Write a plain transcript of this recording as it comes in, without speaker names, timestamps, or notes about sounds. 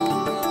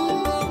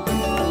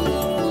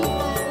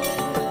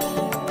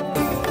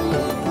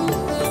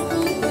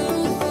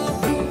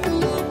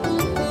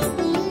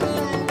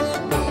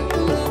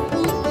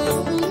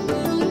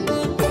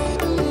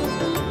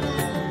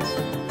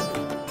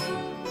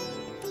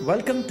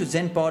Welcome to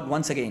ZenPod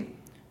once again.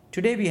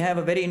 Today we have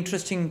a very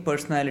interesting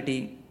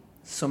personality,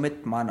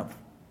 Sumit Manav.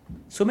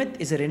 Sumit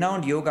is a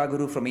renowned yoga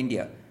guru from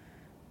India.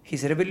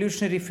 His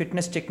revolutionary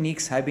fitness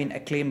techniques have been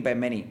acclaimed by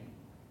many.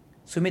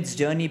 Sumit's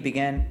journey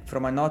began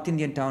from a North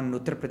Indian town in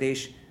Uttar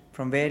Pradesh,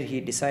 from where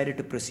he decided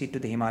to proceed to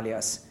the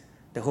Himalayas,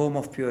 the home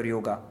of pure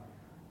yoga.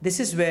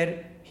 This is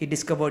where he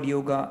discovered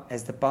yoga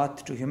as the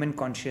path to human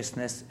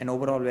consciousness and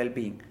overall well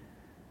being.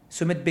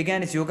 Sumit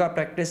began his yoga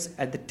practice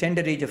at the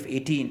tender age of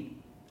 18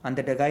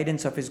 under the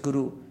guidance of his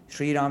guru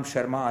Sri Ram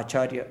Sharma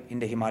Acharya in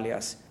the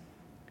Himalayas.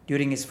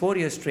 During his 4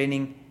 years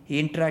training, he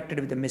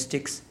interacted with the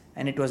mystics,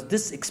 and it was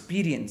this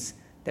experience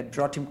that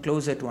brought him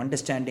closer to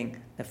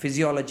understanding the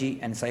physiology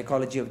and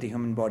psychology of the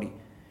human body.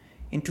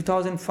 In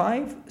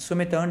 2005,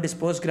 Sumit earned his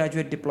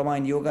postgraduate diploma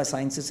in yoga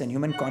sciences and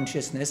human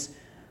consciousness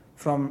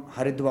from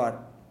Haridwar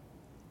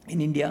in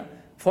India,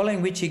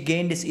 following which he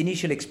gained his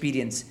initial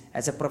experience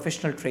as a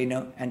professional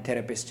trainer and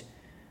therapist.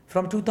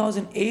 From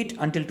 2008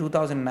 until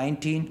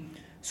 2019,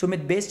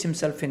 Sumit based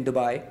himself in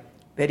Dubai,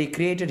 where he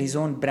created his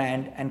own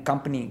brand and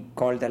company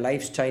called the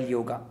Lifestyle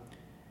Yoga.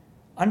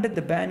 Under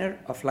the banner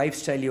of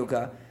Lifestyle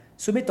Yoga,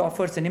 Sumit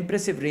offers an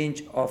impressive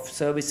range of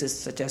services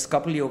such as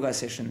couple yoga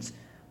sessions,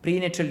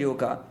 prenatal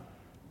yoga,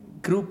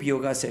 group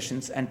yoga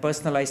sessions, and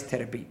personalized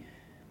therapy.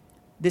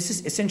 This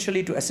is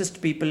essentially to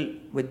assist people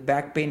with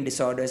back pain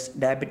disorders,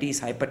 diabetes,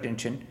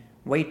 hypertension,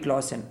 weight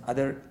loss, and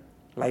other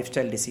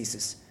lifestyle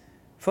diseases.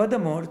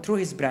 Furthermore, through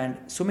his brand,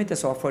 Sumit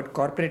has offered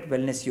corporate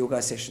wellness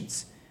yoga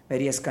sessions, where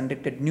he has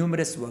conducted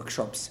numerous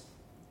workshops.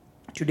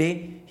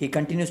 Today, he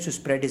continues to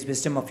spread his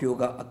wisdom of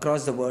yoga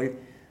across the world,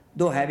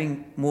 though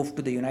having moved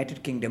to the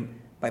United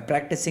Kingdom by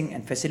practicing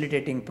and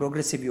facilitating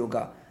progressive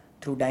yoga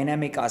through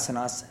dynamic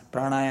asanas,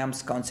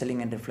 pranayams,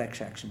 counseling, and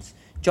reflex actions.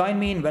 Join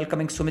me in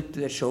welcoming Sumit to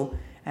the show,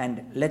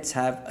 and let's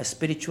have a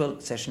spiritual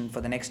session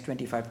for the next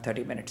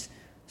 25-30 minutes.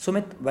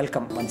 Sumit,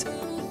 welcome once again.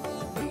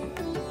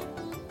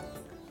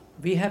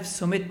 We have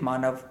Sumit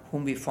Manav,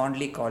 whom we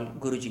fondly call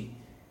Guruji.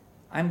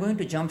 I'm going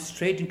to jump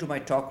straight into my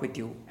talk with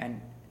you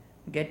and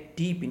get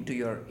deep into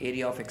your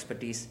area of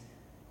expertise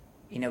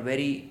in a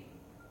very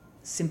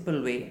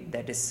simple way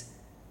that is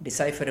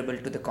decipherable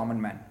to the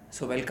common man.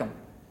 So, welcome.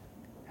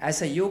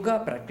 As a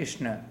yoga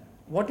practitioner,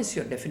 what is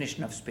your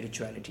definition of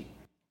spirituality?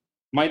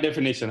 My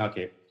definition,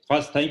 okay.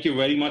 First, thank you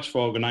very much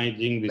for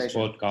organizing this Pleasure.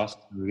 podcast.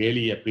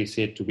 Really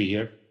appreciate to be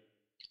here.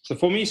 So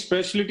for me,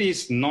 spirituality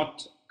is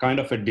not kind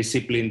of a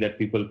discipline that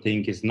people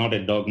think is not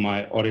a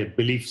dogma or a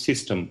belief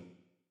system.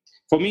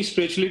 For me,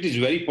 spirituality is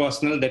very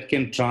personal that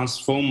can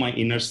transform my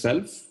inner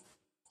self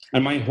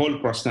and my whole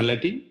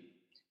personality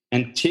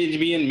and change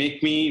me and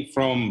make me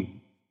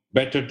from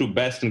better to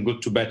best and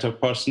good to better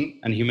person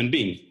and human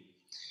being.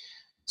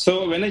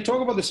 So when I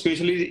talk about the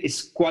spirituality,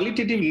 it's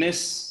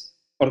qualitativeness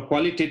or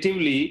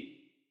qualitatively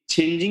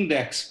changing the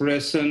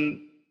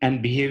expression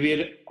and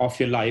behavior of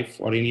your life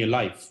or in your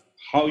life,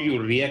 how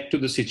you react to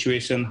the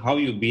situation, how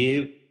you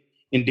behave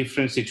in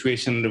different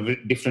situations,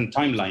 different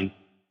timeline.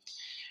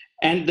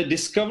 And the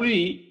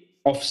discovery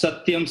of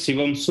Satyam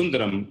Shivam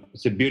Sundaram,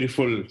 it's a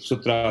beautiful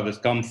sutra that's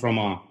come from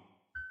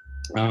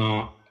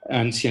a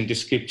ancient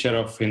scripture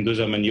of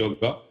Hinduism and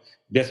yoga.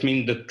 That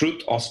means the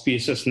truth,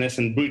 auspiciousness,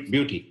 and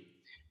beauty.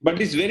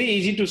 But it's very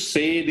easy to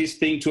say this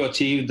thing to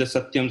achieve the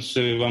Satyam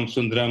Shivam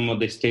Sundaram or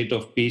the state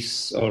of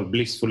peace or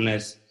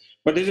blissfulness.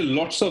 But there's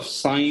lots of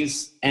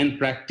science and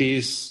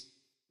practice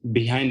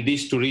behind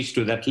this to reach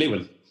to that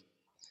level.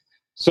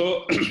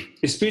 So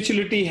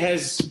spirituality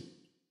has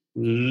a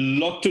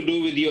lot to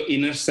do with your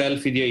inner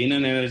self, with your inner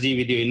energy,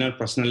 with your inner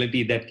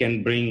personality that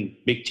can bring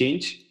big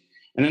change.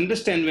 And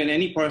understand when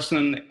any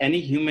person, any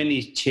human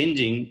is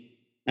changing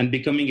and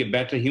becoming a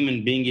better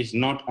human being is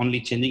not only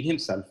changing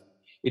himself,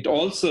 it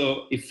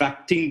also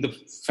affecting the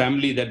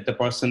family that the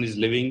person is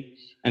living,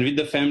 and with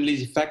the family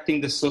is affecting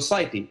the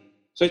society.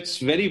 So it's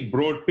very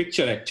broad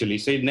picture actually.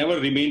 So it never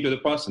remain to the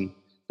person.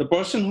 The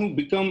person who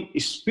become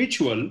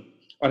spiritual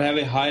or have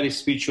a higher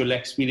spiritual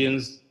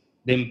experience,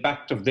 the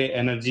impact of their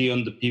energy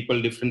on the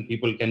people, different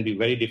people can be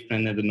very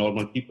different than the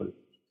normal people.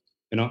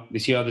 You know,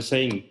 this is the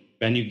saying,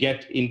 when you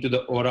get into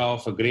the aura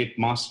of a great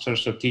master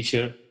or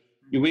teacher,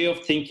 your way of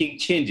thinking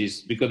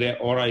changes because their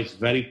aura is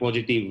very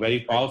positive,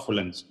 very powerful,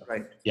 and stuff.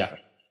 Right. Yeah.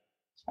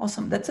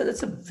 Awesome. That's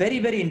a very,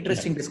 very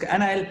interesting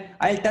discussion. And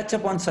I'll touch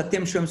upon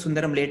Satyam Shivam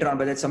Sundaram later on,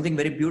 but that's something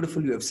very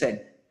beautiful you have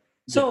said.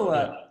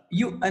 So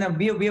we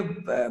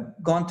have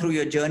gone through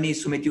your journey,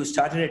 Sumit. You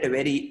started at a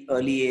very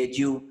early age.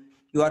 You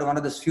are one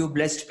of those few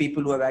blessed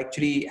people who have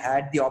actually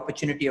had the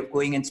opportunity of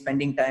going and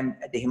spending time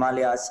at the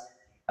Himalayas.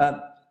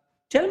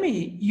 Tell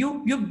me,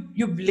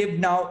 you've lived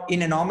now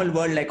in a normal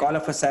world like all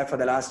of us have for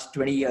the last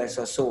 20 years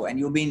or so, and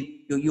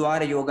you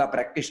are a yoga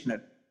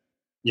practitioner.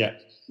 Yeah.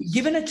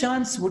 Given a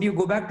chance, would you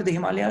go back to the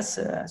Himalayas,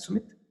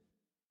 Sumit?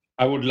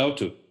 I would love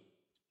to.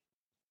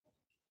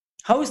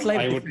 How is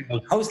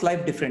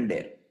life different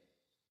there?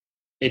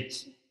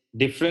 It's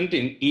different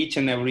in each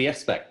and every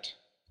aspect.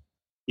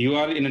 You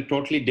are in a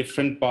totally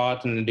different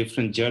path and a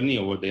different journey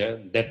over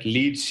there that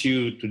leads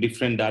you to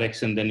different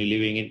direction than you're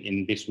living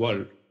in this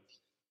world.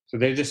 So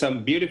there's just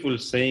some beautiful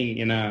saying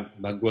in a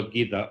Bhagavad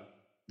Gita,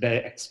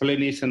 the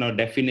explanation or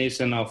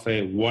definition of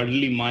a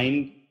worldly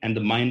mind and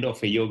the mind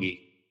of a yogi.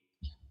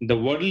 The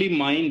worldly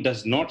mind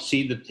does not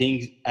see the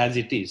things as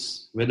it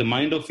is, where the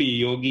mind of a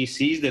yogi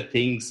sees the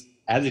things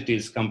as it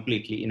is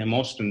completely in a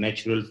most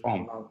natural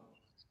form.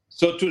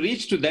 So to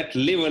reach to that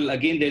level,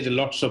 again, there's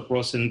lots of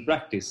process and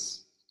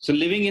practice. So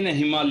living in a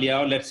Himalaya,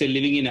 or let's say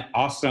living in an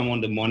ashram or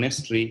the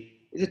monastery,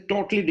 is a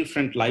totally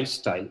different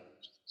lifestyle.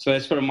 So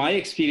as per my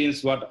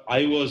experience, what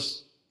I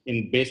was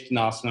based in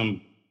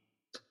ashram,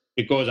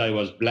 because I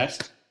was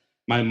blessed,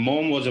 my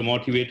mom was a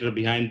motivator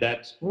behind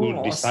that,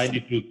 who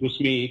decided to push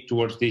me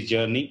towards this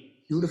journey.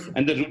 Beautiful.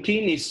 And the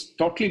routine is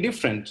totally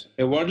different.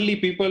 A worldly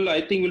people,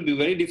 I think, will be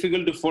very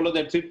difficult to follow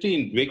that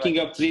routine. Waking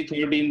up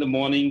 3:30 in the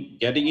morning,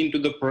 getting into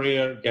the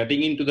prayer,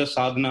 getting into the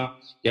sadhana,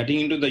 getting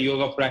into the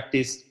yoga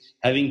practice,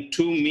 having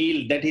 2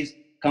 meals that is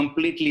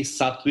completely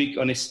sattvic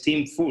on a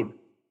steamed food,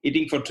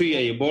 eating for 3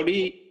 hours. Your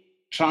body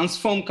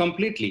transformed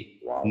completely.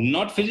 Wow.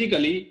 Not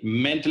physically,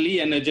 mentally,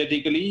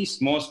 energetically,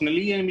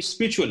 emotionally, and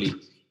spiritually.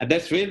 And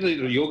that's where the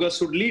yoga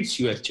should lead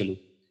you,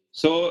 actually.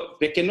 So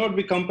there cannot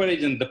be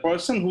comparison. The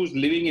person who's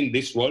living in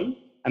this world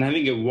and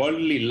having a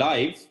worldly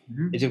life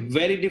is a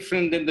very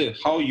different than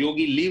how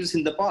yogi lives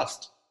in the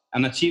past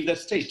and achieve that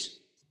state.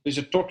 It's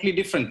a totally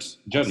different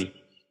journey.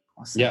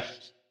 Awesome. Yeah.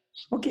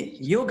 Okay,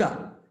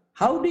 yoga.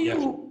 How do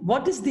you,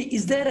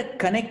 is there a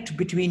connect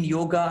between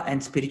yoga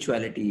and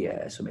spirituality,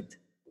 Sumit?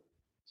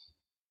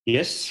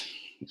 Yes.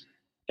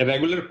 A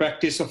regular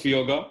practice of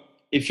yoga,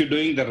 if you're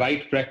doing the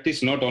right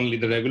practice, not only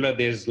the regular,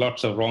 there's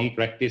lots of wrong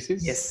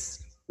practices.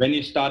 Yes. When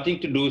you're starting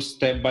to do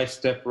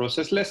step-by-step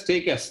process, let's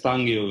take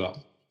Ashtanga Yoga.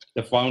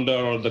 The founder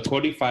or the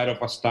codifier of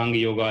Ashtanga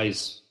Yoga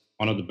is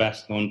one of the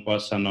best known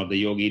person, or the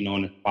yogi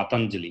known as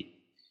Patanjali.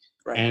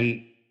 Right.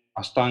 And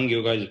Ashtanga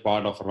Yoga is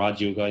part of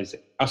Raj Yoga.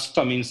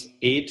 Ashta means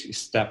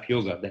 8-step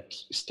yoga. That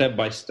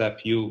step-by-step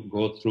you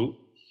go through.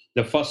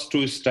 The first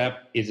 2 steps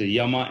is a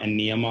yama and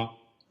niyama,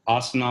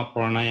 asana,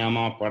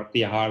 pranayama,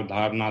 pratyahar,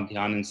 dharana,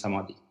 dhyana, and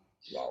samadhi.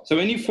 Wow. So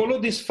when you follow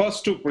these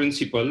first 2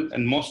 principles,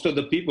 and most of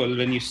the people,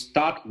 when you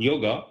start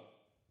yoga,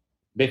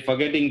 they're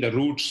forgetting the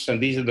roots, and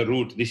these are the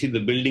roots. This is the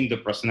building the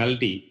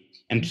personality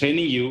and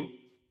training you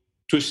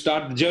to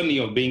start the journey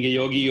of being a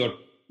yogi or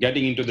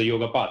getting into the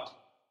yoga path.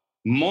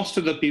 Most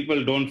of the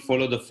people don't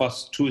follow the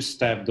first 2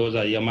 steps. Those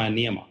are yama and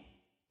niyama.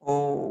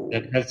 Oh.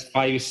 That has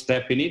 5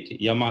 steps in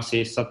it. Yama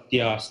says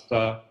satya,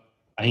 asta,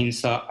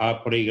 ahimsa,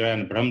 aparigraha,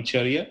 and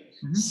brahmacharya.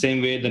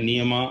 Same way the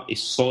niyama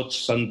is soch,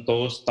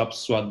 santosh, tap,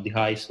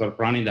 swadhyaya, svar,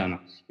 pranidhana.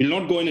 We'll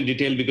not go into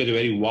detail because it's a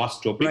very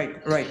vast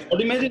topic. Right.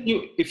 But imagine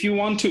if you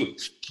want to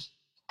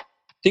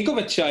think of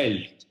a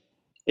child,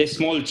 a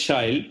small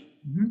child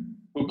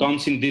who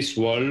comes in this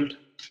world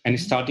and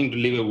is starting to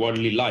live a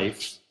worldly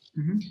life.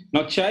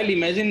 Now, child,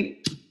 imagine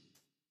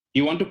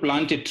you want to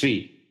plant a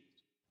tree.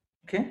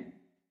 Okay.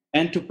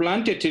 And to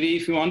plant a tree,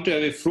 if you want to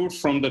have a fruit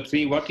from the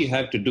tree, what you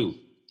have to do?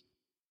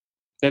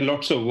 There are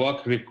lots of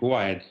work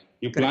required.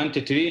 You plant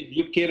a tree,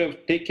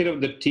 take care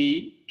of the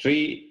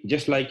tree,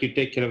 just like you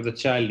take care of the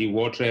child. You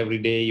water every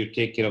day, you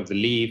take care of the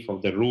leaf,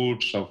 of the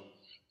roots, of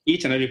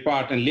each and every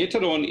part, and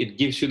later on it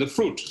gives you the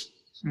fruit.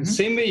 The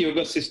same way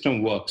yoga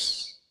system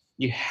works.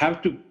 You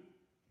have to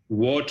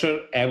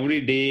water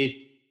every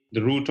day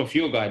the root of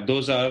yoga.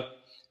 Those are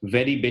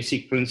very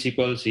basic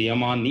principles,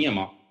 yama,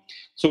 niyama.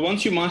 So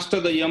once you master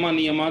the yama,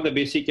 niyama, the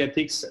basic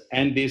ethics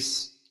and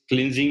this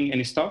cleansing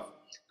and stuff,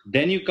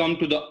 then you come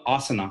to the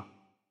asana.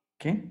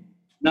 Okay.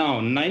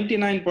 Now,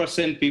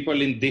 99% people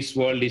in this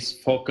world is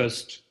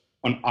focused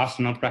on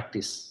asana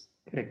practice.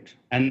 Correct.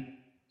 And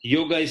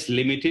yoga is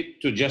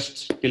limited to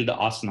just till the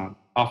asana.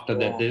 After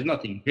that, there's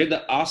nothing. Here,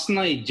 the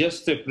asana is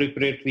just a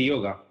preparatory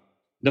yoga.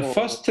 The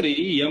first 3,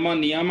 yama,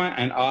 niyama,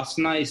 and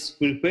asana, is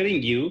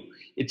preparing you.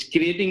 It's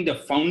creating the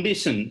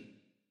foundation.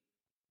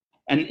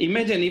 And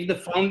imagine if the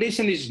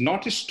foundation is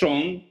not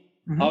strong,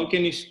 how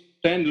can you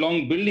stand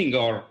long building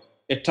or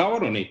a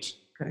tower on it?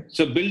 Correct.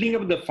 So building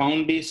up the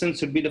foundation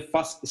should be the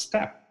first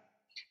step.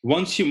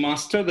 Once you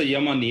master the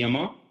yama,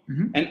 niyama,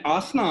 and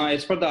asana,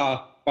 as per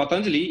the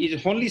Patanjali,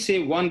 is only say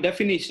one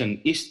definition,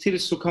 isthir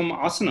sukham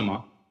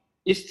asanama.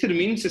 Isthir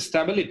means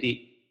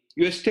stability.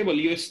 You are stable,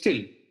 you are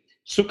still.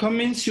 Sukham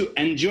means you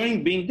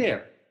enjoying being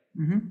there.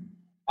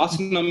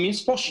 Asana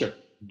means posture.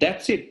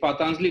 That's it.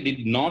 Patanjali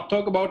did not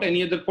talk about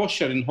any other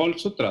posture in whole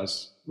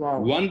sutras.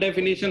 Wow. One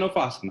definition of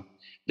asana.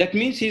 That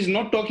means he's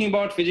not talking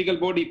about physical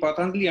body.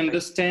 Patanjali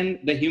understands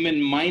the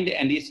human mind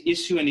and its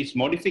issue and its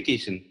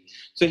modification.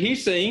 So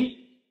he's saying,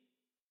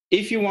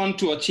 if you want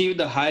to achieve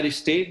the higher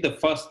state, the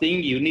first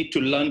thing you need to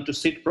learn to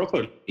sit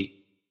properly.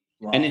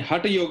 Wow. And in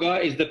Hatha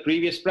Yoga is the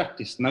previous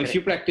practice. Now, if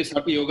you practice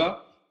Hatha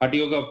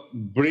Yoga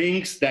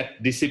brings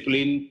that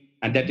discipline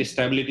and that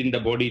stability in the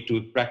body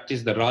to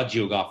practice the Raj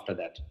Yoga after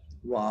that.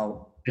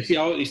 Wow. You see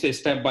how it's a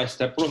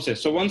step-by-step process.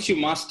 So once you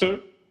master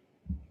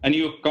and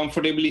you're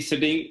comfortably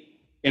sitting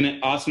in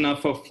an asana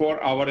for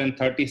 4 hours and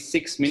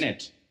 36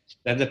 minutes,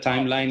 that's the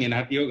timeline in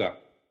Hatha Yoga.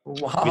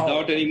 Wow.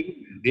 Without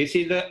any, this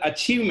is the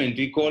achievement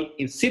we call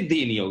in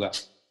Siddhi in yoga.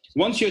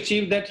 Once you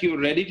achieve that, you're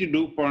ready to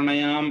do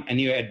pranayam and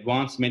your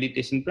advanced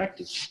meditation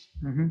practice.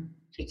 Mm-hmm.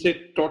 It's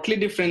a totally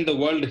different the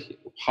world,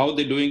 how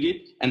they're doing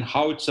it and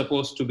how it's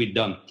supposed to be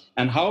done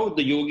and how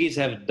the yogis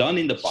have done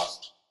in the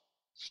past.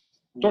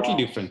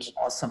 Totally different.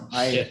 Awesome.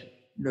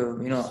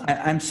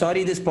 I'm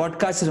sorry this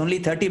podcast is only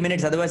 30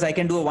 minutes. Otherwise, I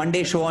can do a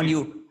one-day show on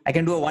you. I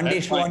can do a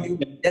one-day show on you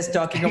just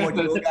talking about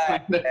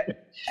yoga.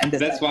 And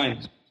that's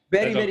fine.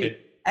 Very, very.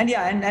 And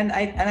yeah, and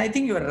I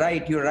think you're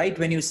right. You're right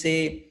when you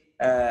say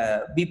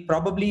we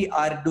probably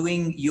are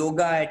doing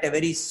yoga at a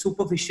very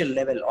superficial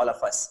level, all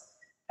of us.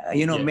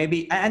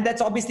 Maybe, and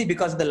that's obviously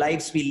because of the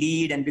lives we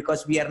lead and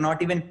because we are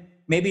not even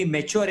maybe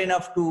mature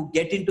enough to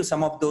get into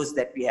some of those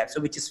that we have.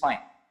 So, which is fine.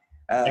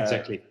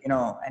 Exactly.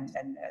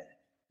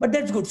 But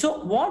that's good.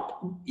 So what,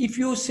 if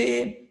you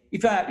say,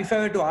 if I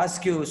were to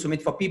ask you,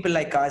 Sumit, for people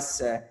like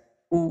us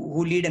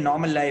who lead a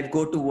normal life,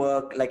 go to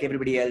work like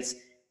everybody else,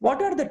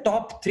 what are the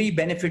top 3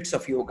 benefits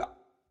of yoga?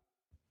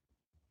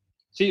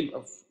 See,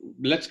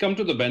 let's come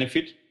to the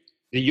benefit.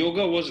 The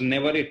yoga was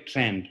never a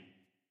trend.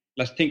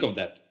 Let's think of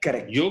that.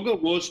 Correct. Yoga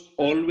was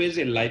always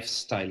a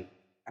lifestyle.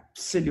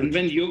 Absolutely. And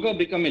when yoga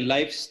become a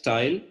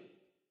lifestyle,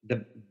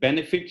 the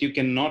benefit you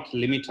cannot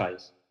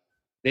limitize.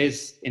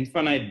 There's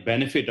infinite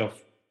benefit of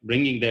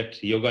bringing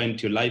that yoga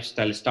into your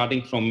lifestyle,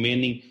 starting from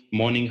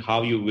morning,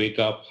 how you wake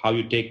up, how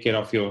you take care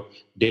of your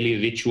daily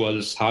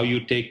rituals, how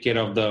you take care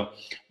of the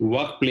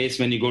workplace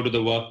when you go to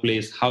the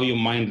workplace, how your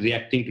mind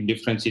reacting to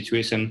different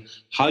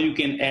situations, how you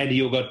can add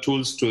yoga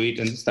tools to it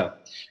and stuff.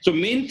 So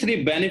main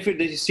 3 benefits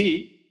that you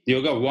see,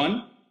 yoga,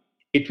 1,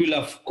 it will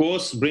of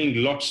course bring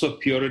lots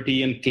of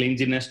purity and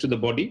cleanliness to the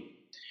body.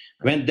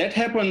 When that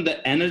happens,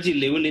 the energy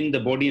level in the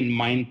body and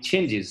mind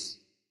changes.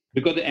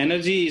 Because the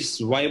energy is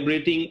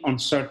vibrating on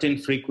certain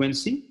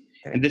frequency.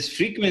 And this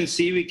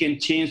frequency we can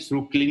change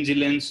through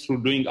cleanliness,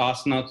 through doing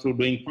asana, through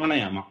doing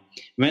pranayama.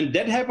 When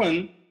that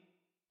happens,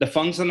 the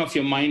function of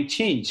your mind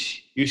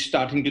change. You're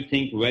starting to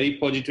think very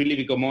positively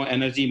because more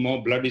energy,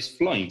 more blood is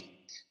flowing.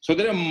 So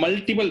there are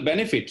multiple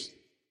benefits.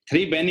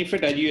 3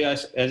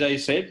 benefits, as I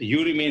said,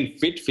 you remain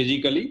fit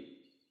physically.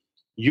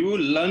 You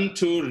learn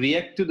to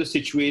react to the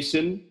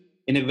situation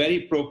in a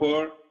very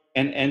proper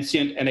and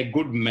ancient and a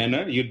good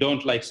manner. You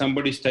don't like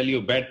somebody's tell you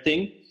a bad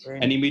thing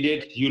and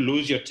immediately you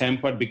lose your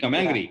temper, become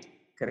angry.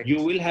 Correct.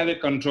 You will have a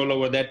control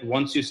over that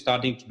once you're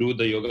starting to do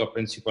the yoga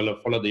principle or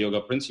follow the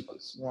yoga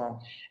principles. Wow.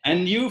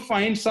 And you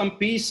find some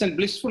peace and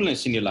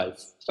blissfulness in your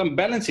life, some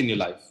balance in your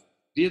life.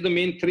 These are the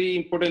main 3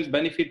 important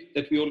benefits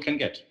that we all can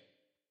get.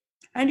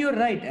 And you're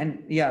right.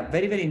 And yeah,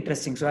 very, very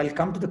interesting. So I'll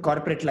come to the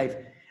corporate life.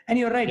 And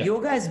you're right,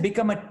 yoga has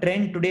become a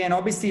trend today. And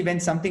obviously when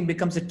something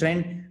becomes a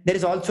trend, there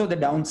is also the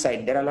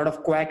downside. There are a lot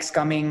of quacks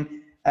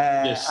coming.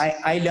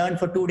 I learned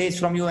for 2 days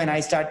from you and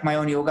I start my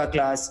own yoga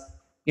class.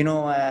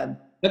 That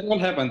will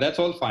happen. That's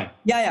all fine.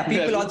 Yeah.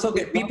 People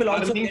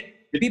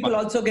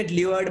also get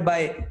lured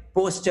by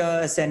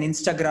posters and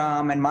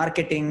Instagram and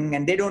marketing,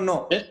 and they don't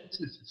know. Yes.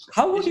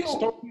 How would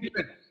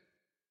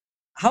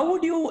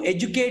you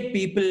educate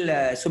people,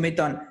 Sumit,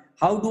 on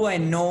how do I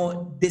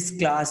know this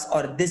class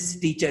or this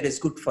teacher is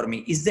good for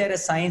me? Is there a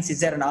science? Is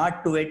there an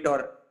art to it?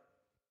 Or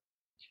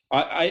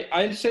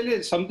I'll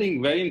say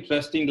something very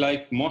interesting.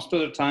 Like most of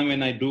the time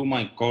when I do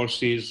my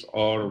courses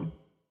or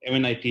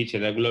when I teach a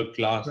regular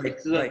class,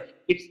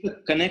 it's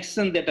the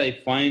connection that I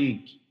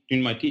find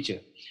in my teacher.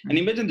 And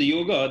imagine the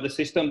yoga, the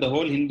system, the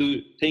whole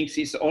Hindu thinks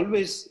is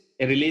always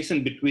a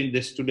relation between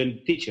the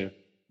student, teacher,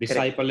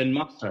 disciple, and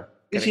master.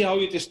 You see how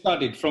it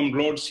started from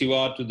Lord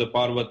Shiva to the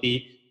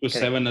Parvati to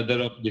 7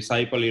 other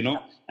disciple,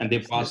 and they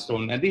passed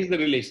on. And this is the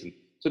relation.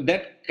 So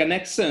that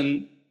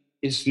connection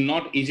is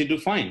not easy to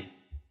find.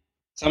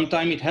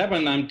 Sometimes it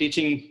happened, I'm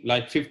teaching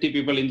like 50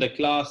 people in the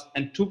class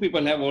and 2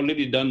 people have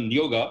already done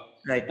yoga.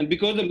 Right. And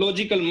because the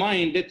logical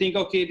mind, they think,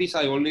 okay, this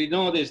I already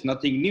know, there's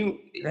nothing new.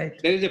 Right.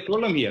 There is a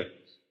problem here.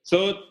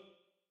 So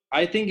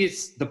I think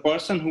it's the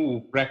person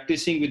who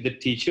practicing with the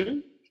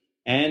teacher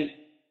and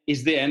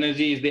is the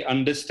energy, is the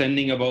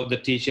understanding about the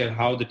teacher,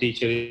 how the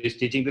teacher is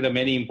teaching. There are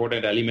many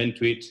important elements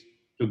to it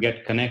to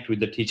get connect with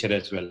the teacher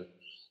as well.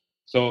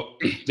 So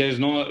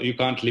you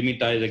can't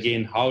limitize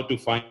again how to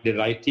find the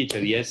right teacher.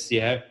 Yes,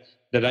 you have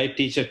the right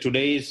teacher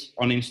today is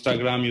on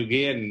Instagram, you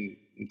get, and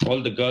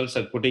all the girls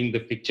are putting the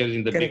pictures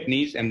in the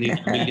bikinis and the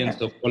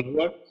millions of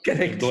followers.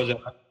 Correct. Those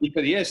are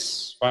people.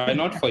 Yes, why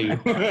not for you?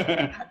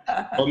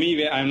 For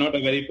me, I'm not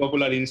a very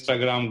popular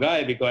Instagram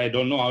guy because I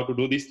don't know how to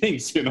do these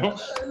things,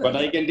 But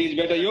I can teach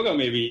better yoga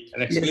maybe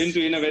and explain to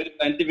you in a very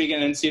scientific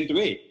and ancient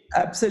way.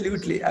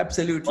 Absolutely.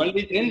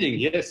 Only changing,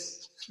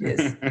 yes.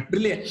 Yes,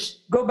 brilliant.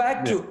 Go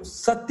back to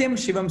Satyam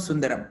Shivam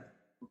Sundaram.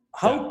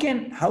 How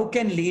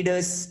can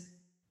leaders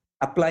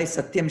apply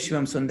Satyam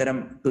Shivam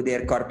Sundaram to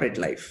their corporate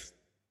life?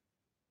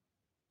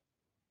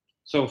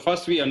 So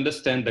first we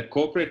understand the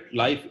corporate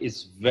life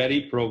is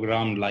very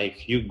programmed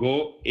life. You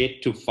go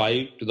 8 to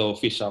 5 to the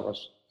office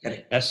hours.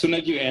 Correct. As soon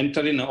as you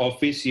enter in an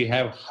office, you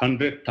have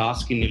 100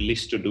 tasks in your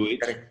list to do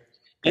it. Correct.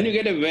 And you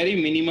get a very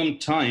minimum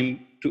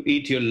time to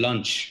eat your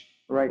lunch.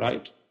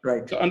 Right.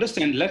 Right. So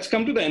understand, let's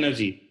come to the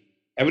energy.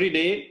 Every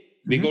day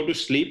we go to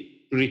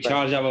sleep to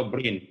recharge our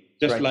brain.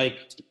 Just like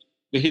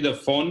you see the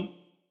phone,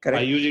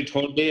 I use it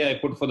whole day, I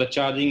put for the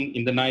charging,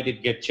 in the night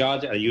it gets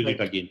charged, I use it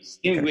again.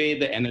 Same way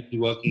the energy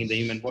working in the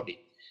human body.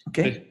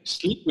 The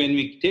sleep, when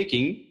we're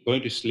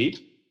going to sleep,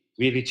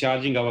 we're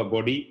recharging our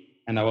body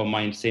and our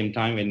mind same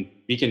time, and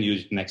we can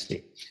use it next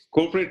day.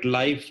 Corporate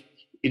life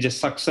is a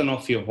suction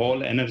of your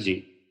whole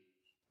energy.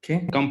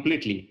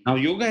 Completely. Now,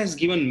 yoga has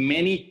given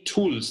many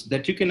tools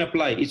that you can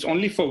apply. It's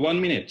only for 1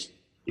 minute.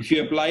 If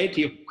you apply it,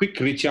 you're quick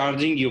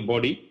recharging your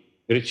body,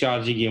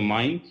 recharging your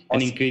mind,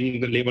 and increasing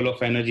the level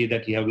of energy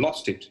that you have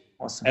lost it.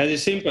 As a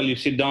simple, you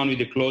sit down with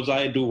a closed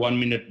eye, do 1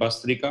 minute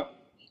Bhastrika,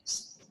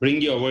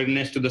 bring your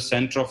awareness to the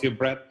center of your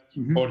breath,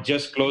 or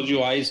just close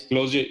your eyes,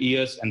 close your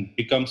ears, and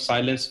become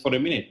silent for a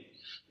minute.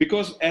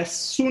 Because as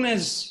soon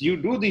as you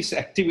do these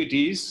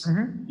activities,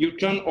 you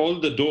turn all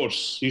the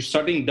doors. You're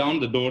shutting down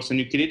the doors and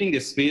you're creating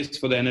the space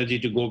for the energy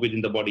to go within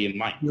the body and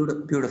mind.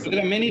 Beautiful. So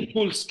there are many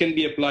tools can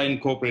be applied in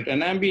corporate.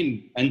 And I've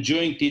been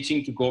enjoying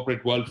teaching to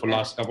corporate world for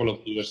last couple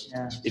of years.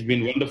 It's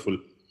been wonderful.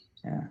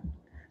 Yeah,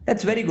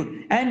 that's very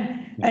good.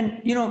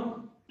 And you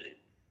know,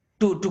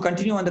 to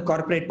continue on the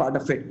corporate part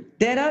of it,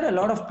 there are a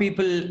lot of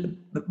people.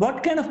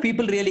 What kind of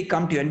people really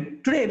come to you?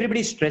 And today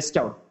everybody's stressed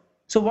out.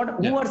 So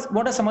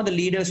what are some of the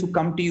leaders who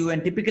come to you,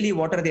 and typically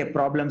what are their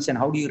problems and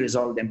how do you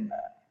resolve them?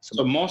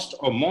 So most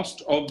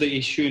of the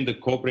issue in the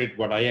corporate,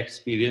 what I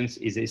experience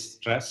is a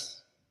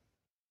stress,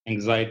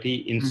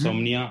 anxiety,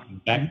 insomnia,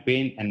 back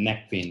pain, and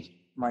neck pain.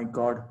 My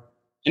God.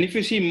 And if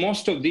you see,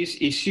 most of these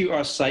issues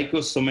are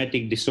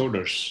psychosomatic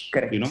disorders.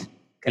 Correct. You know,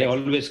 they're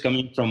always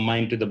coming from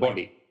mind to the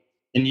body.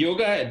 In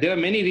yoga, there are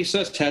many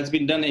research has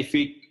been done. If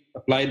we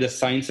apply the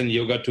science and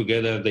yoga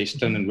together, the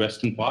Eastern and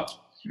Western part,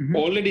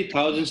 already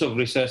thousands of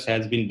research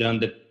has been done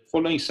that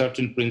following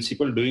certain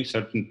principle, doing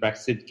certain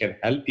practice can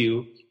help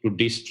you to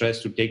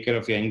de-stress, to take care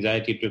of your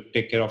anxiety, to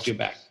take care of your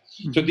back.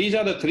 So these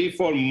are the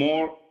 3-4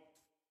 more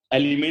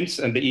elements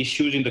and the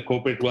issues in the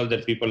corporate world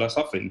that people are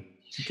suffering.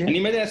 And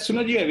imagine, as soon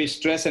as you have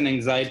stress and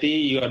anxiety,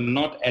 you are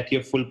not at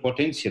your full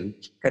potential.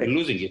 You're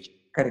losing it.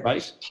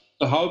 Right?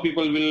 So how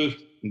people will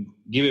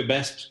give a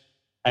best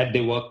at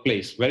their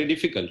workplace? Very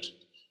difficult.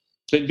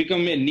 So it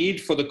becomes a need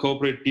for the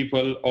corporate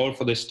people or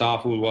for the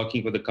staff who are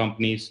working for the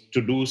companies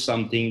to do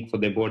something for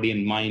their body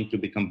and mind to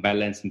become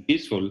balanced and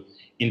peaceful,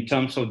 in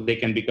terms of they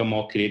can become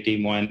more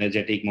creative, more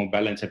energetic, more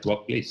balanced at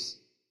workplace.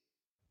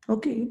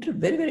 Okay,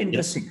 very, very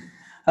interesting.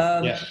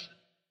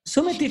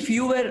 Sumit, if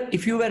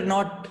you were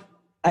not,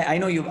 I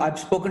know I've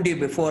spoken to you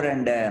before,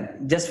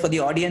 and just for the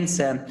audience,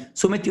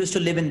 Sumit used to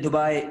live in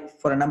Dubai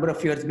for a number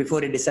of years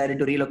before he decided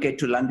to relocate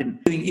to London.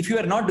 If you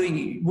were not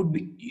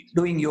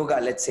doing yoga,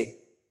 let's say,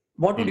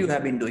 what would you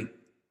have been doing?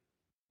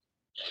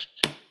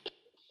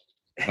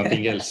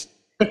 Nothing else.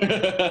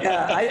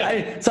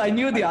 So I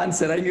knew the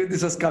answer. I knew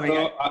this was coming.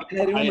 So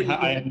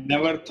I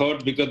never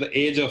thought, because the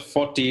age of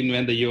 14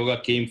 when the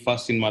yoga came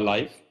first in my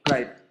life.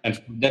 Right. And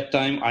from that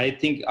time, I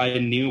think I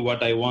knew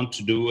what I want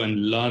to do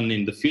and learn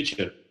in the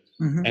future.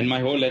 And my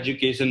whole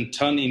education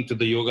turned into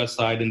the yoga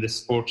side and the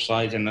sports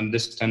side, and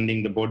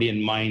understanding the body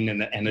and mind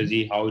and the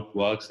energy, how it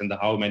works, and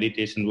how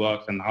meditation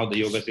works and how the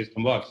yoga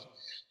system works.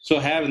 So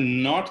I have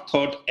not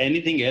thought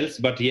anything else,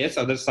 but yes,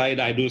 other side,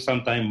 I do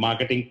sometime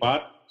marketing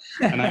part,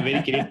 and I'm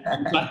very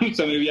creative.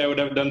 So maybe I would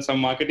have done some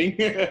marketing,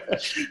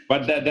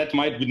 but that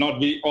might not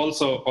be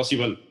also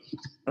possible.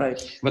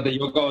 Right. But the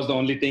yoga was the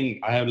only thing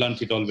I have learned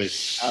it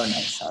always. How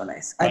nice, how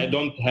nice. I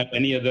don't have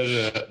any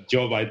other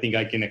job I think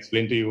I can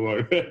explain to you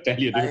or tell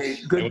you.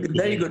 Good,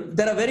 very good.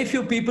 There are very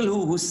few people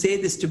who say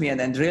this to me,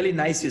 and really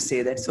nice you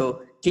say that.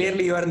 So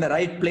clearly you are in the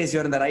right place,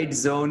 you're in the right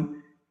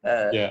zone.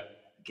 Okay,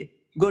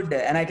 good.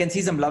 And I can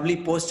see some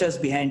lovely posters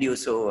behind you.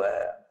 So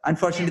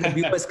unfortunately the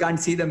viewers can't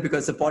see them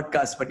because of the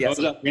podcast, but yes.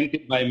 Those are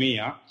painted by me,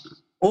 huh?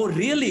 Oh,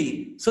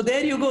 really? So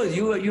there you go.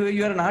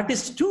 You are an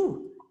artist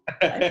too.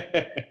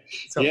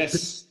 So,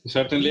 yes,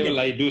 certain level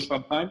I do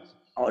sometimes.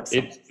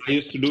 Awesome. I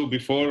used to do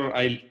before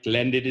I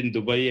landed in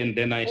Dubai, and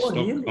then I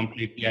stopped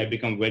completely. I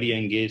become very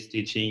engaged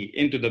teaching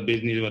into the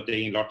business, but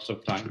taking lots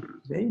of time.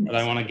 Very nice. But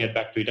I want to get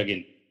back to it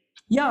again.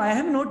 Yeah, I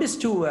have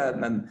noticed too.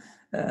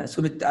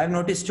 I've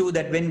noticed too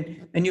that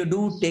when you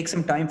do take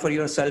some time for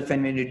yourself,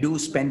 and when you do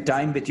spend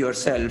time with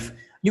yourself,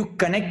 you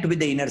connect with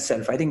the inner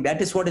self. I think that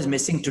is what is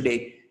missing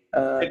today.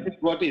 That is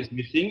what is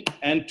missing,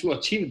 and to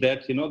achieve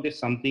that, there's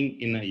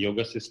something in a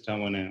yoga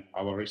system, and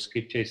our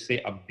scriptures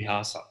say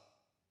abhyasa,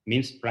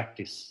 means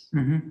practice.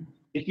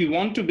 If you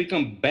want to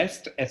become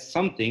best at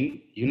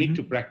something, you need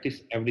to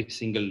practice every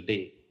single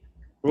day.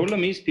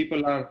 Problem is,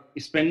 people are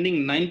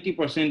spending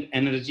 90%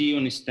 energy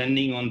on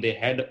standing on their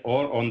head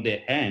or on their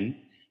hand,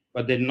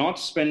 but they're not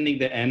spending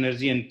the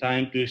energy and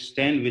time to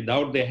stand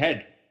without their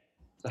head.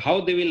 So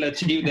how they will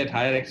achieve that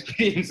higher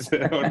experience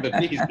or the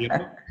peace,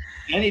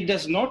 And it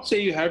does not say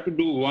you have to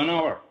do 1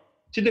 hour.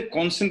 See, the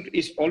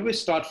is always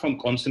start from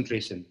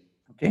concentration.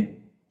 Okay.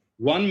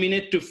 1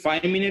 minute to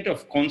 5 minutes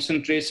of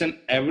concentration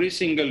every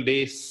single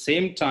day,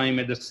 same time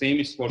at the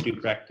same spot you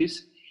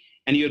practice,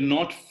 and you're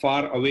not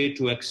far away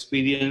to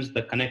experience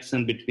the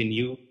connection between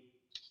you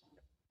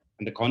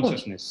and the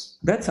consciousness.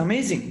 That's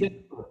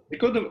amazing.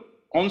 Because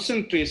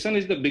concentration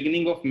is the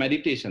beginning of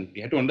meditation.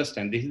 We have to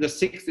understand this is the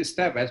 6th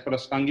step as per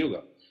Ashtanga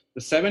Yoga.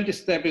 The 7th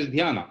step is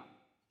dhyana.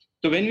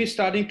 So when we're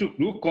starting to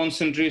do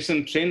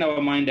concentration, train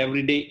our mind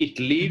every day, it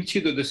leads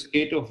you to the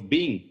state of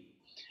being.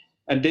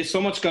 And there's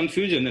so much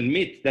confusion and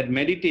myth that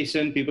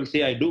meditation, people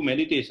say, I do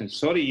meditation.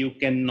 Sorry, you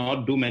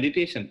cannot do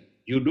meditation.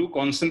 You do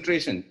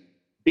concentration.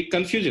 Big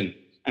confusion.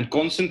 And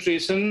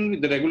concentration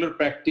with the regular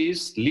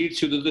practice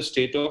leads you to the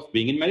state of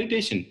being in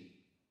meditation.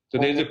 So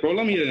there's a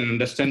problem here in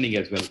understanding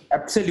as well.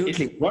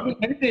 Absolutely. What is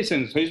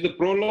meditation? So it's the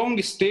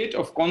prolonged state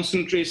of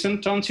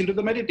concentration turns into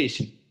the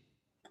meditation.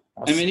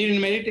 Awesome. And when you're in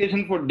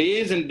meditation for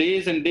days and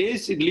days and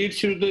days, it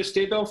leads you to the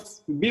state of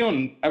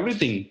beyond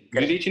everything.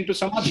 You reach into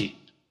samadhi.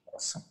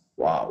 Awesome.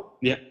 Wow.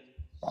 Yeah.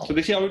 Wow. So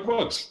this is how it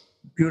works.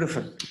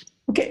 Beautiful.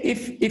 Okay.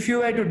 If you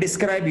were to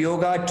describe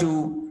yoga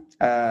to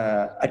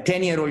a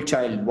 10-year-old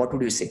child, what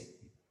would you say?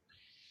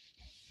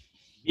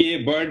 Be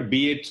a bird,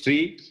 be a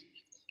tree.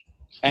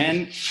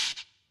 And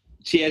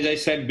see, as I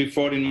said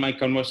before in my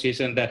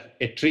conversation, that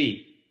a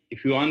tree,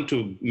 if you want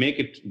to make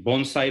it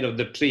bonsai of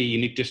the tree, you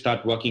need to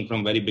start working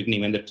from very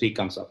beginning when the tree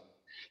comes up.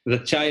 The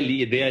child,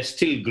 they are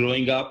still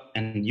growing up,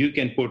 and you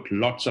can put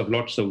lots of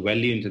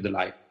value into the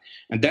life.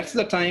 And that's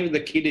the time the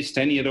kid is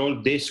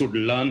 10-year-old, they should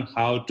learn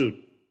how to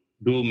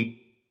do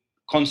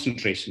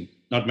concentration,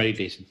 not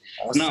meditation.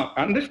 Awesome. Now,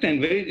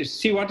 understand,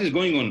 see what is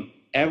going on.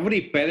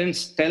 Every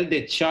parents tell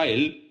their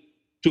child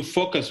to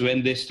focus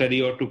when they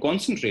study or to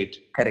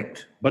concentrate.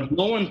 Correct. But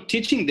no one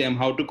teaching them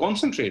how to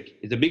concentrate.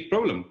 It's a big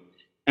problem.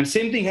 And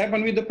same thing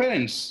happened with the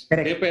parents.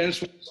 Correct. Their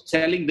parents were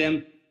telling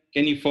them,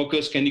 can you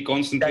focus, can you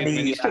concentrate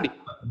when you study?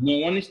 No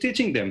one is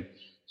teaching them.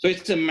 So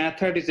it's a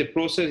method, it's a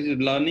process, it's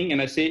learning.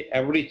 And I say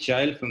every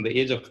child from the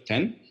age of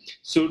 10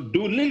 should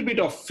do a little bit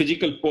of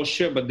physical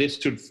posture, but they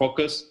should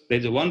focus.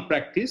 There's one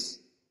practice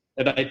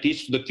that I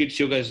teach to the kids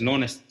yoga is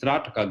known as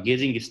Trataka,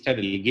 gazing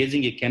steadily,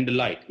 gazing a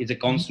candlelight. It's a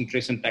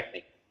concentration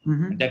technique.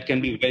 Mm-hmm. That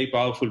can be a very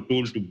powerful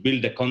tool to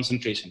build the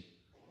concentration.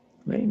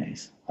 Very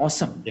nice.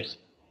 Awesome. Yes.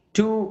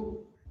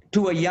 To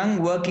a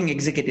young working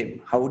executive,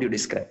 how would you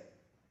describe?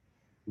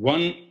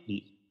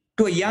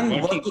 To a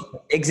young working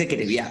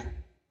executive, yeah.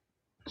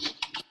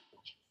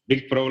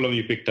 Big problem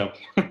you picked up.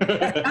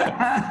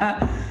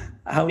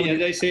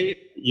 As I say,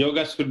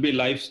 yoga should be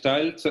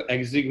lifestyle. So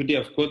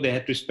executive, of course, they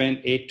have to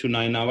spend 8 to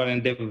 9 hours,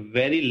 and they're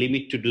very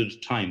limited to the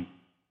time.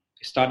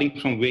 Starting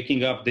from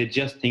waking up, they're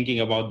just thinking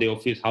about the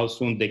office, how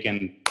soon they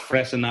can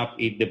freshen up,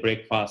 eat the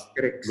breakfast,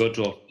 Correct. Go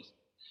to office.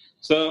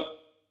 So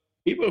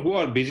people who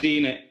are busy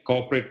in a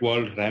corporate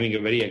world, having a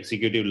very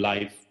executive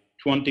life,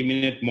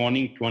 20-minute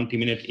morning,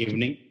 20-minute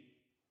evening,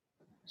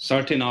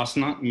 certain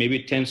asana,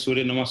 maybe 10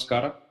 Surya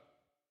Namaskara,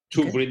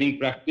 2 breathing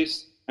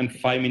practice, and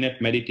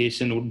 5-minute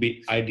meditation would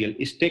be ideal.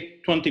 It's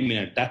take 20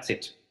 minutes, that's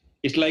it.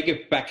 It's like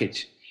a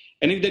package.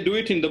 And if they do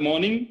it in the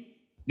morning,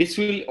 this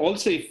will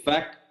also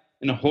affect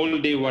in a whole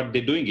day what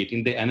they're doing it,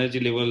 in the energy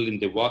level, in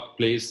the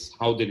workplace,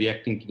 how they're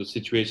reacting to the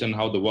situation,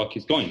 how the work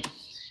is going.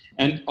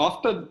 And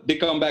after they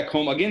come back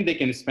home, again, they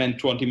can spend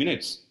 20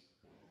 minutes.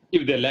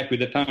 If they lack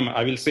with the time,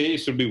 I will say it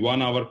should be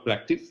 1 hour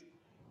practice.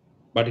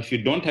 But if you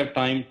don't have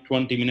time,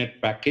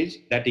 20-minute package,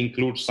 that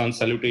includes sun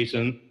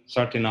salutation,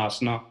 certain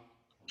asana,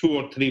 2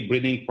 or 3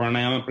 breathing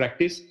pranayama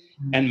practice,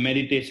 and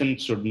meditation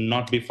should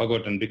not be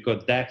forgotten,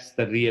 because that's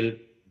the real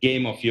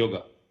game of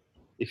yoga.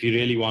 If you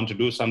really want to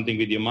do something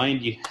with your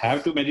mind, you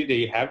have to meditate,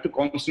 you have to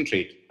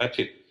concentrate. That's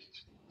it.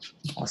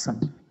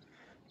 Awesome.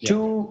 Yeah.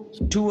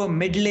 To a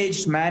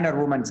middle-aged man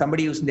or woman,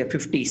 somebody who's in their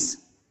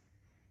 50s.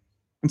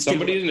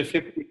 Somebody in the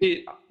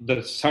 50s,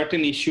 the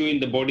certain issue in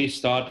the body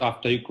start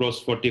after you cross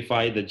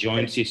 45, the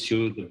joints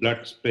issue, the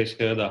blood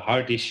pressure, the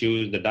heart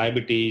issues, the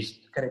diabetes,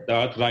 Correct. The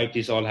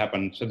arthritis all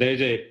happen. So there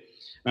is a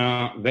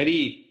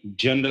very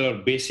general or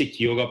basic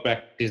yoga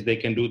practice they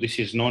can do. This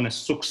is known as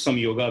Sukshma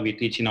yoga. We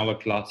teach in our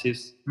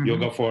classes. Mm-hmm.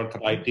 Yoga for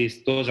arthritis.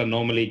 Those are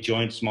normally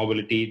joints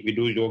mobility. We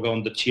do yoga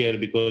on the chair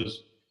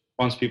because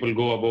once people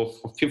go above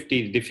 50,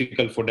 it's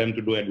difficult for them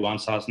to do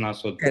advanced asana.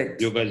 So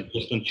Correct. Yoga is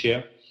just on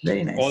chair.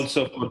 Very nice.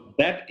 Also, for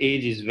that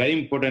age, is very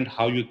important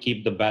how you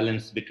keep the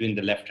balance between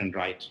the left and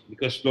right,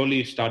 because slowly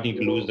you're starting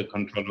to lose the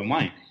control of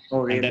mind. Oh,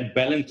 really? And that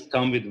balance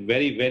comes with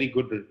very, very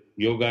good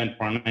yoga and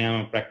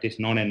pranayama practice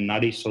known as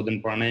Nadi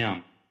Shodhan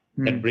Pranayama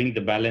that bring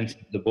the balance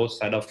to both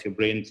sides of your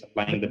brain,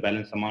 supplying the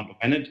balanced amount of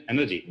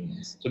energy.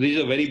 Yes. So these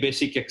are very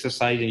basic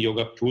exercise and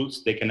yoga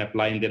tools they can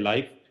apply in their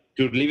life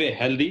to live a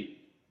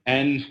healthy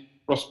and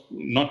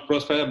not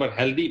prosper, but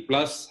healthy,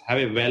 plus have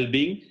a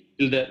well-being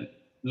till the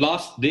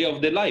last day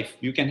of their life.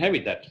 You can have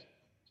it that.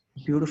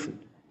 Beautiful.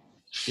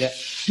 Yeah.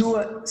 To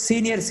a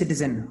senior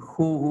citizen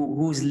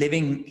who's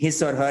living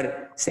his or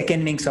her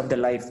second innings of the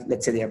life,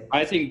 let's say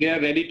I think they are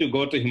ready to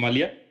go to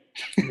Himalaya.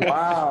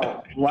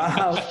 Wow.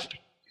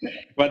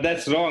 But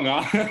that's wrong,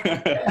 huh?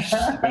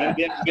 When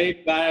they are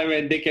very tired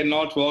and they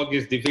cannot walk,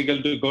 it's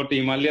difficult to go to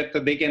Himalaya. So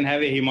they can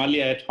have a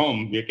Himalaya at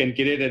home. You can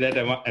create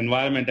that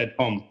environment at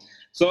home.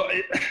 So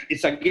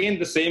it's again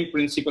the same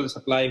principle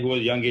apply who are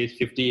young age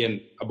 50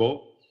 and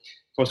above.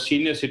 For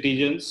senior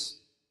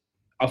citizens,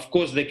 of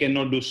course, they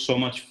cannot do so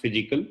much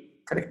physical.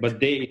 Correct. but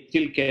they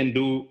still can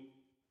do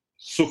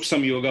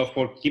Suksham yoga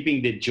for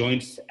keeping the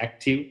joints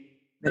active.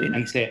 Very And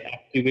nice. they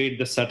activate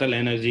the subtle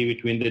energy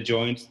between the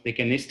joints. They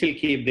can still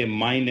keep their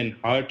mind and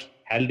heart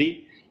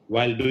healthy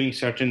while doing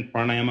certain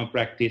pranayama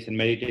practice and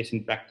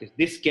meditation practice.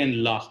 This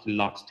can last the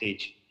last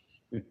stage.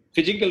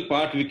 Physical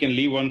part we can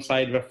leave one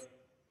side, but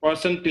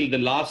person till the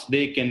last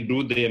day can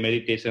do their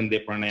meditation, their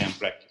pranayama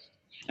practice,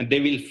 and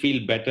they will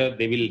feel better.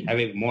 They will have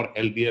a more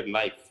healthier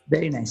life.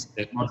 Very nice.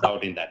 There's no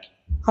doubt in that.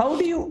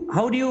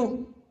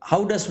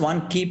 How does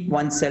one keep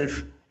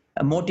oneself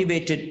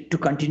motivated to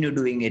continue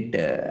doing it,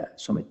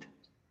 Sumit?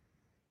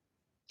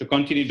 To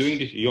continue doing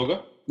this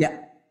yoga, Yeah.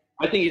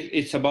 I think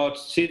it's about,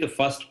 see, the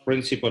first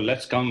principle.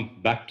 Let's come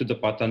back to the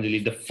Patanjali.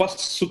 The first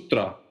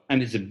sutra,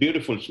 and it's a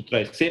beautiful sutra,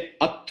 it says,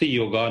 Atta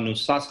Yoga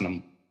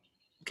Anusasanam.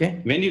 Okay.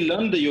 When you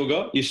learn the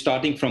yoga, you're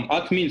starting from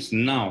At means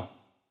now.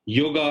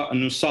 Yoga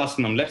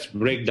Anusasanam. Let's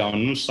break down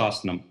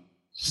Anusasanam.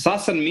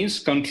 Sasan means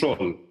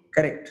control.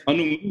 Correct.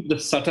 Anu means the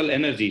subtle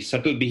energy,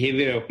 subtle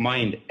behavior of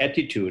mind,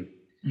 attitude.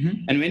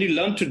 Mm-hmm. And when you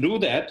learn to do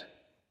that,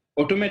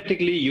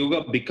 automatically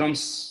yoga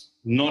becomes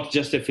not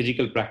just a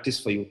physical practice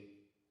for you.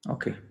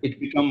 Okay. It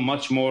becomes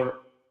much more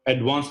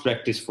advanced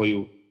practice for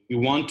you. You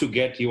want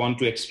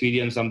to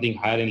experience something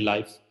higher in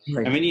life.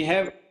 Right. And when you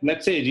have,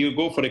 let's say you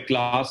go for a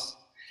class,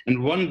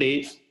 and one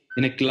day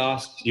in a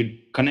class, you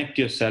connect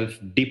yourself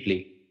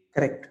deeply.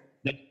 Correct.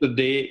 That's the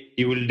day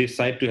you will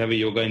decide to have a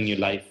yoga in your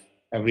life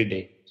every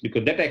day.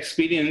 Because that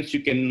experience you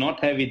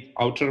cannot have with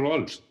outer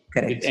world,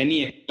 Correct. with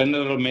any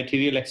external or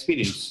material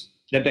experience.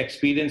 That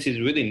experience is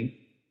within,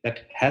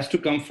 that has to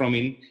come from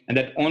in, and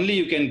that only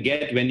you can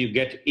get when you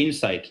get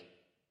inside.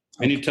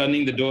 When you're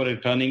turning the door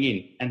and turning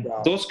in. And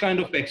Wow. those kind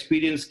of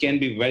experience can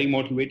be very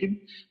motivating.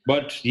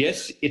 But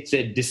yes, it's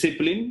a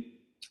discipline,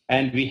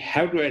 and we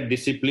have to add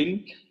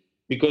discipline,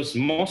 because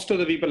most of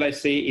the people, I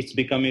say, it's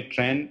become a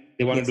trend.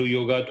 They want Yes. to do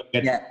yoga to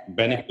get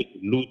benefit,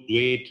 lose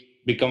weight,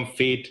 become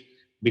fit,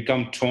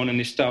 become toned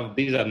and stuff.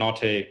 These are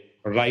not a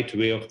right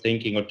way of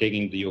thinking or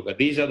taking the yoga.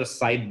 These are the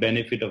side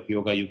benefit of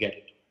yoga. You get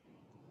it.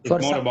 It's For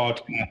more some-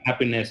 about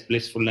happiness,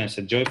 blissfulness,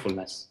 and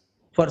joyfulness.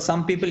 For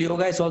some people,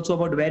 yoga is also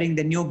about wearing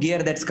the new gear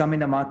that's come in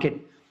the market.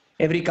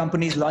 Every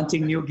company is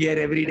launching new gear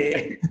every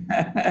day.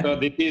 So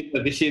this is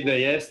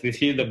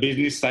the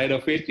business side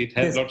of it. It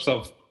has Yes. lots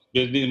of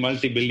business,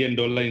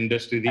 multi-billion-dollar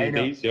industry I these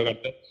know. days. Yoga.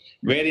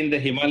 Where in the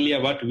Himalaya,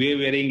 what we are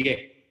wearing a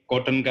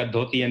cotton ka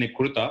dhoti and a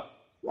kurta,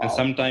 Wow. and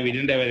sometimes we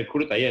didn't have a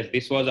kurta. Yes,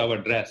 this was our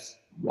dress.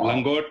 Wow.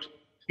 Langot,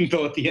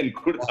 dhoti, and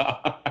kurta.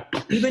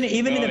 even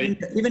in the So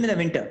winter, even in the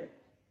winter.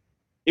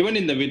 Even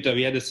in the winter,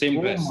 we had the same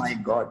Oh dress. my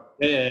God.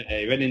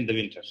 Yeah, even in the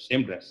winter,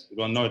 same dress. It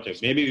was not.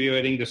 Maybe we were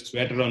wearing the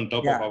sweater on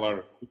top Yeah. of our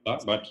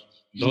kurta, but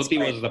dhoti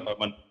was the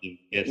permanent thing.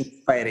 Yes,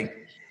 Inspiring.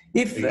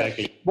 If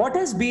exactly. What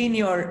has been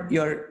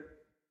your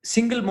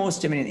single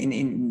most, I mean,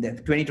 in the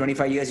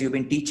 20-25 years you've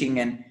been teaching,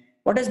 and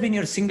what has been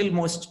your single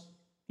most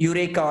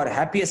eureka or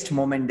happiest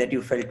moment that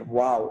you felt,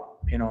 wow,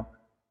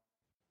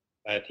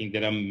 I think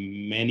there are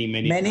many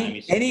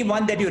times. any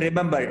one that you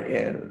remember?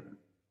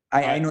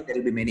 I know there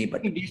will be many,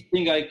 but These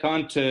things I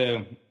can't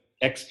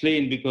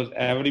explain, because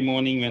every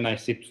morning when I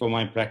sit for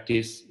my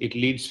practice, it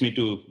leads me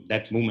to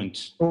that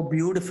moment. oh,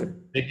 beautiful.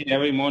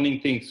 Every morning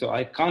thing. So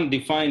I can't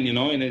define,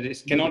 and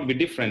it cannot be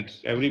different.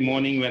 Every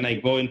morning when I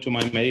go into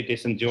my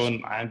meditation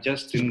zone, I'm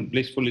just in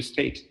blissful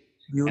state.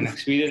 And Beautiful.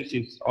 experience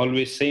is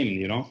always same,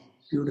 Beautiful.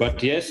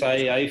 But yes,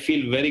 I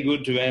feel very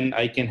good when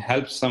I can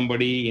help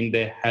somebody in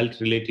the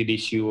health-related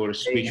issue or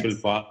spiritual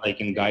nice. path. I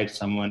can guide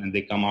someone and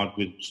they come out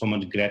with so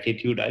much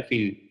gratitude. I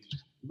feel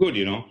good,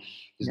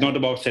 It's not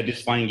about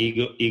satisfying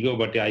ego,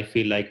 but I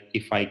feel like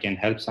if I can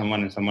help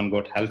someone and someone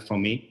got help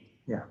from me,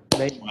 Yeah,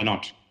 very why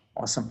not?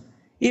 awesome.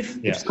 If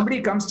Yeah. somebody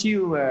comes to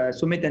you,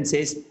 Sumit, and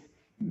says,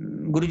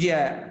 Guruji,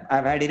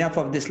 I've had enough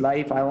of this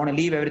life. I want to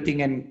leave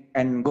everything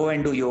and go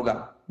and do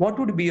yoga. What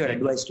would be your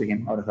advice to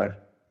him or her?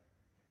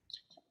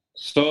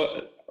 So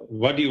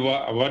what do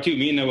you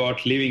mean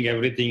about leaving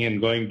everything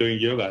and doing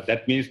yoga?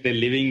 That means they're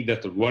leaving the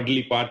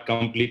worldly part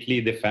completely,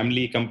 the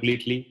family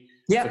completely.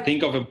 Yeah. So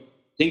think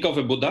of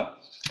a Buddha.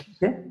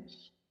 Okay.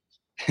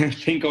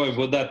 Think of a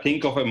Buddha,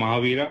 think of a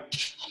Mahavira.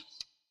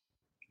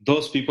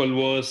 Those people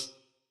was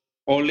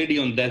already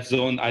on that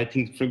zone, I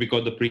think,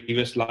 because the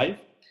previous life.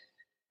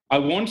 I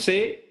won't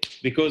say,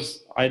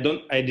 because I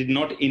did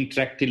not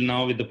interact till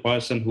now with the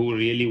person who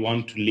really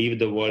want to leave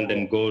the world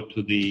and go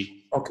to the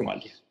Okay.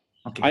 Himalayas.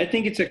 Okay. I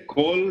think it's a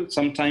call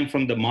sometime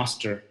from the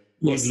master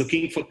who's Yes.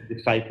 looking for the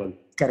disciple.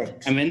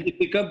 Correct. And when they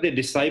pick up the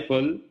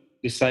disciple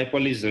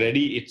is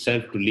ready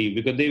itself to leave,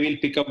 because they will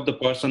pick up the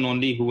person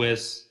only who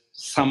has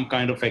some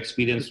kind of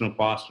experience from the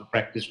past or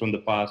practice from the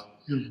past.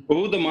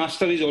 Who the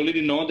master is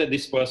already know that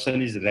this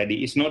person is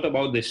ready. It's not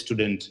about the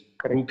student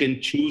who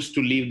can choose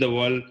to leave the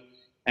world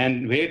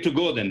and where to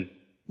go then.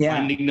 Yeah.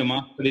 Finding the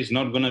master is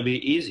not going to be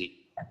easy.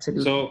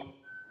 Absolutely. So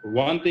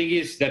one thing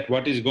is that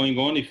what is going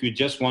on, if you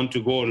just want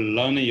to go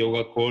learn a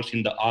yoga course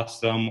in the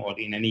ashram or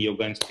in any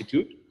yoga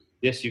institute,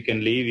 yes, you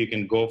can leave. You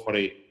can go for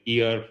a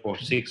year, for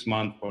 6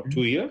 months, for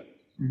 2 years,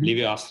 leave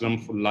your ashram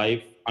for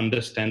life,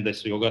 understand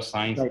this yoga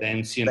science, Right. the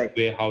ancient Right.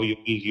 way how you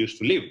used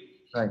to live.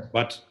 Right.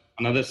 But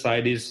another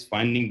side is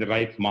finding the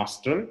right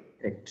master.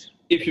 Correct.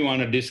 If you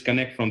want to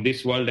disconnect from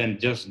this world and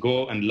just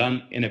go and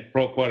learn in a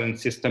proper and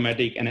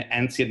systematic and an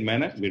ancient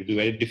manner, it will be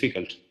very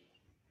difficult.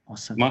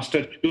 Awesome.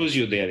 Master choose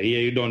you there. Here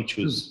you don't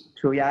choose.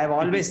 True. Yeah, I've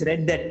always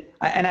read that,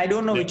 and I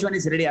don't know which one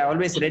is ready. I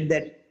always read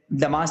that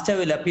the master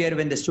will appear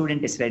when the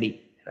student is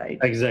ready. Right.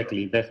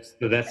 Exactly. That's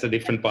a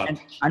different path. And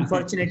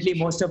unfortunately,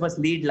 most of us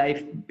lead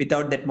life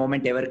without that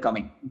moment ever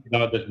coming.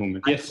 Without that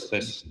moment. Yes,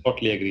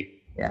 totally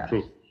agree. Yeah.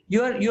 True.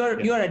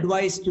 Your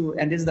advice to,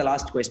 and this is the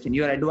last question,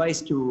 your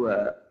advice to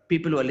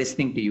people who are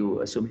listening to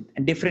you, Sumit,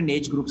 and different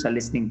age groups are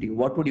listening to you,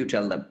 what would you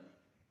tell them?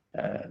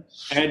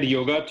 Add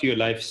yoga to your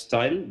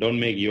lifestyle. Don't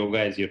make yoga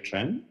as your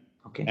trend.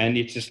 Okay. And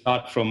it's a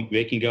start from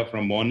waking up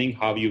from morning,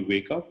 how you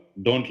wake up.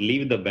 Don't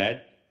leave the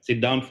bed. Sit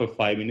down for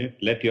 5 minutes.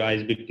 Let your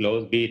eyes be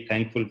closed. Be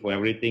thankful for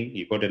everything.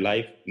 You got a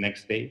life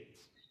next day.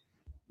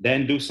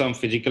 Then do some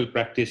physical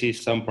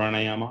practices, some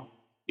pranayama.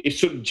 It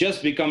should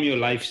just become your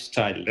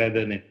lifestyle rather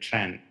than a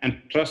trend.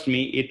 And trust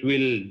me, it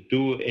will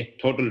do a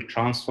total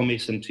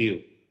transformation to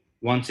you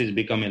once it's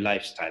become a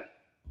lifestyle.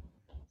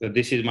 So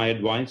this is my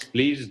advice.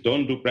 Please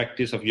don't do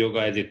practice of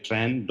yoga as a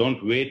trend.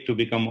 Don't wait to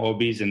become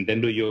obese and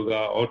then do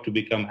yoga, or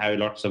to have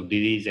lots of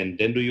disease and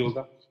then do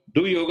yoga.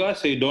 Do yoga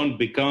so you don't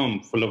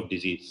become full of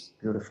disease.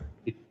 Beautiful.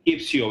 It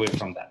keeps you away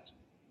from that.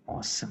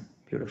 Awesome.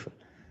 Beautiful.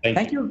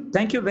 Thank you.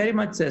 Thank you very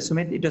much,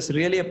 Sumit. It was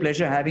really a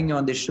pleasure having you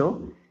on this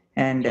show.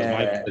 And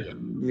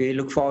we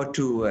look forward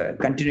to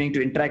continuing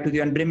to interact with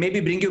you and maybe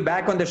bring you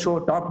back on the show,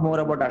 talk more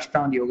about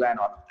Ashtanga yoga and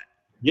all of that.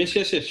 Yes,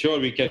 sure.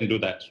 We can do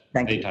that.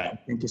 Thank anytime.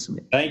 You. Thank you,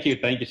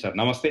 Sumit. Thank you, sir.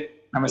 Namaste.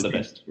 Namaste. All the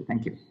best.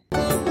 Thank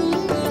you.